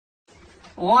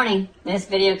Warning, this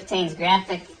video contains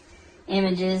graphic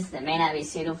images that may not be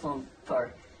suitable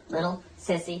for little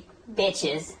sissy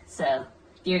bitches, so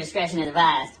viewer discretion is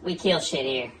advised. We kill shit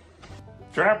here.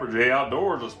 Trapper J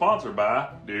Outdoors is sponsored by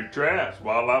Duke Traps,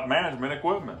 Wildlife Management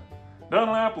Equipment,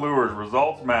 Dunlap Lures,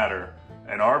 Results Matter,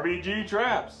 and RBG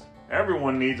Traps.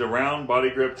 Everyone needs a round body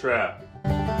grip trap.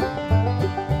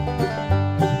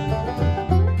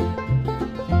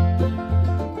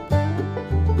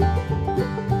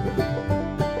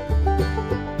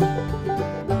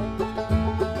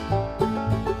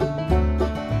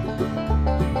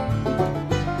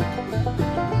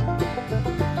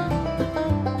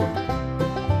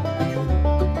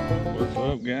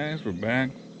 Guys, we're back.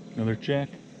 Another check.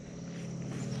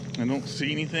 I don't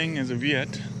see anything as of yet.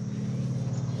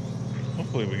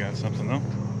 Hopefully we got something though.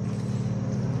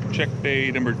 Check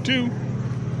day number 2.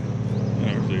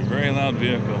 There's a very loud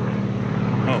vehicle.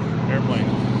 Oh, airplane.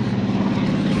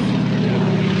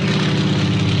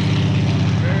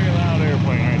 Very loud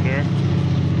airplane right there.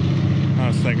 I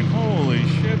was thinking, holy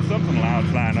shit, something loud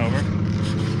flying over.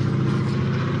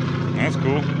 That's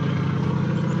cool.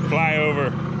 Fly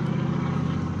over.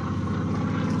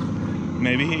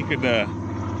 Maybe he could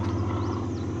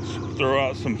throw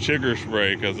out some chigger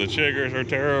spray, because the chiggers are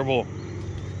terrible.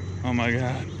 Oh my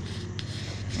god.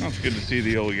 Well, it's good to see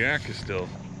the old yak is still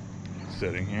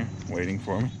sitting here waiting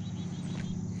for me.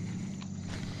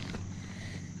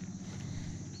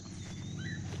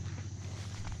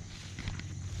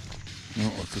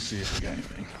 Well, let's see if we got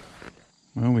anything.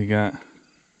 Well, we got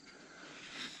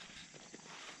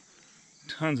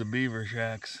tons of beaver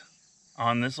shacks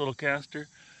on this little caster.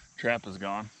 Trap is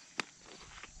gone.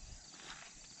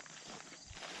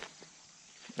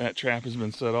 That trap has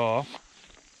been set off.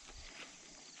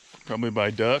 Probably by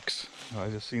ducks. I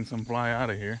just seen some fly out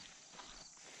of here.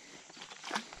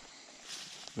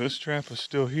 This trap is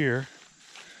still here.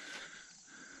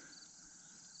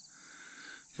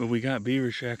 But we got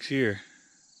beaver shacks here.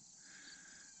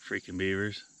 Freaking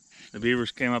beavers. The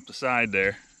beavers came up the side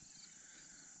there.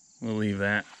 We'll leave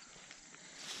that.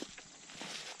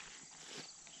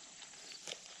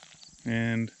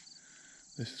 And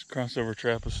this crossover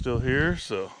trap is still here,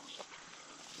 so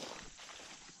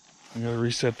I gotta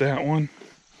reset that one.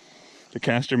 The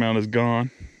caster mount is gone.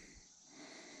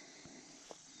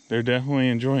 They're definitely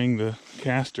enjoying the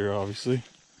caster, obviously.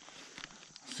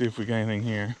 Let's see if we got anything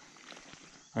here.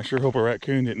 I sure hope a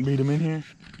raccoon didn't beat him in here.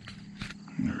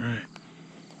 All right.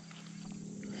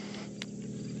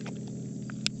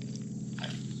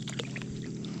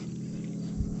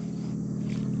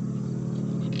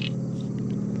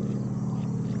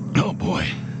 Oh boy.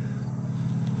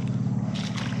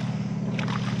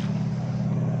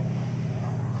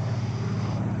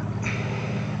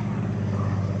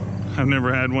 I've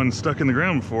never had one stuck in the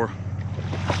ground before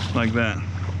like that.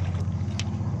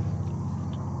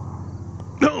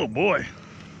 Oh boy.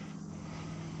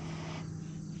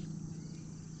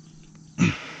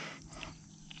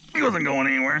 He wasn't going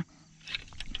anywhere.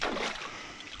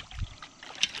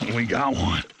 We got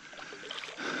one.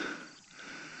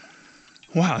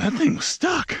 Wow, that thing was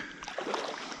stuck.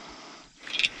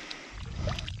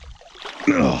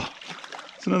 Oh,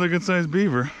 it's another good sized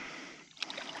beaver.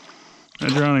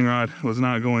 That drowning rod was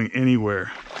not going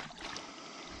anywhere.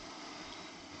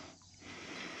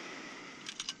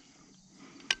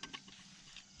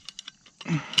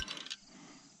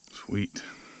 Sweet.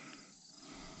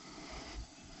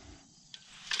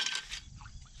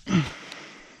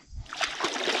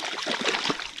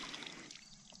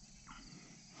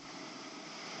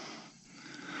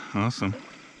 Awesome.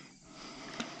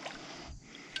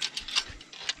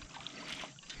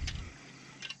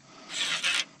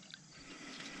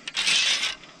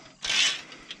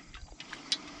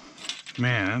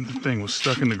 Man, that thing was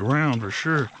stuck in the ground for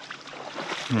sure.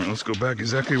 All right, let's go back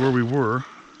exactly where we were.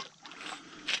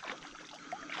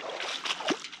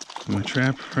 My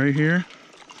trap right here.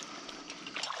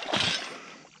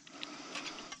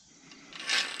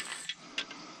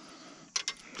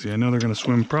 See, I know they're gonna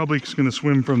swim, probably it's gonna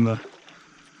swim from that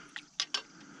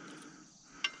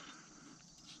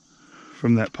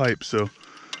pipe, so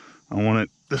I want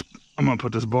it, I'm gonna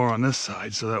put this bar on this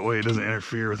side so that way it doesn't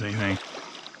interfere with anything.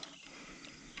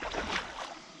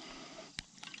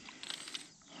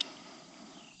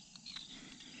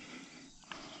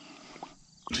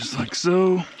 Just like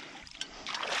so.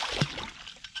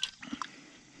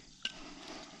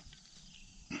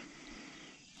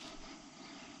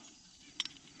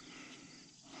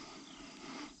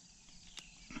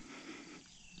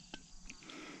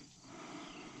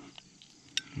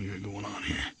 We got going on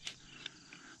here.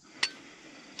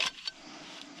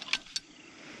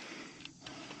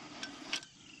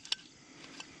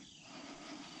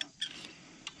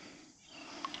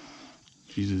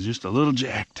 She's just a little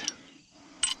jacked.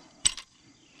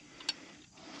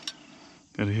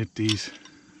 Gotta hit these.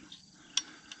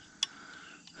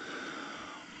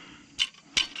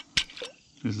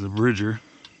 This is a bridger.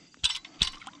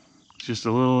 It's just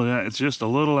a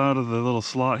little out of the little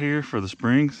slot here for the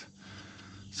springs,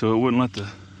 so it wouldn't let the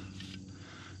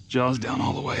jaws down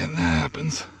all the way, and that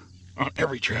happens on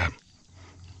every trap.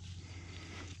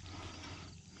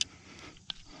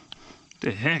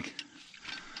 The heck?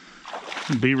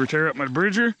 Beaver tear up my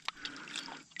bridger?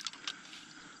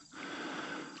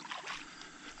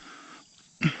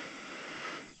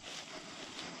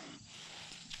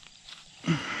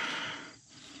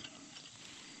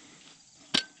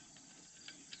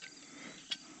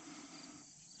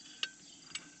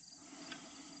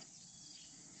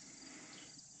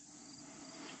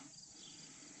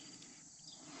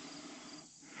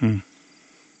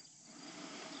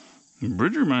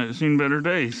 Bridger might have seen better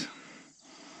days.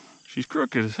 She's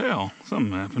crooked as hell.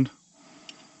 Something happened.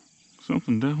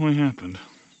 Something definitely happened.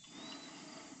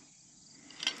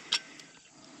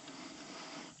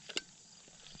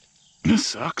 This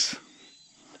sucks.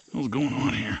 What's going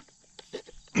on here?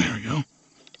 There we go.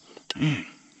 Dang.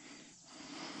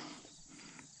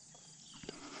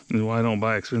 This is why I don't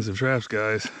buy expensive traps,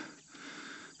 guys.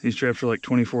 These traps are like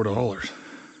 $24.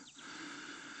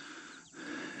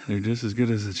 They're just as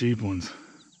good as the cheap ones.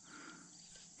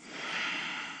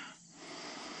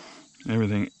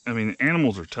 Everything, I mean,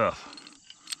 animals are tough.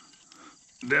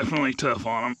 Definitely tough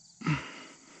on them.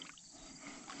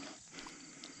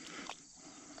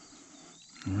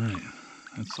 All right,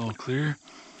 that's all clear.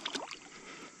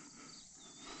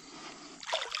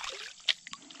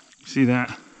 See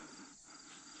that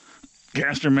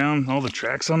caster mound, all the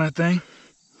tracks on that thing?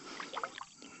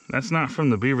 That's not from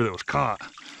the beaver that was caught.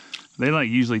 They like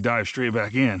usually dive straight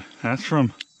back in. That's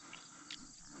from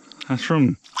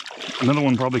another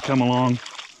one probably come along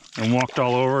and walked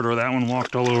all over it, or that one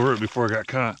walked all over it before it got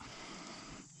caught.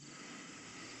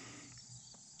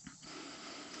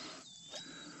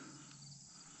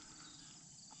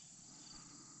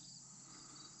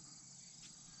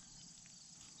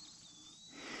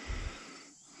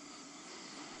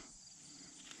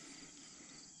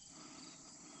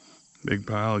 Big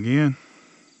pile again.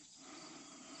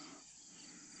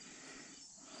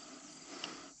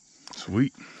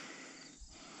 Sweet.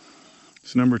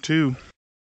 It's number 2.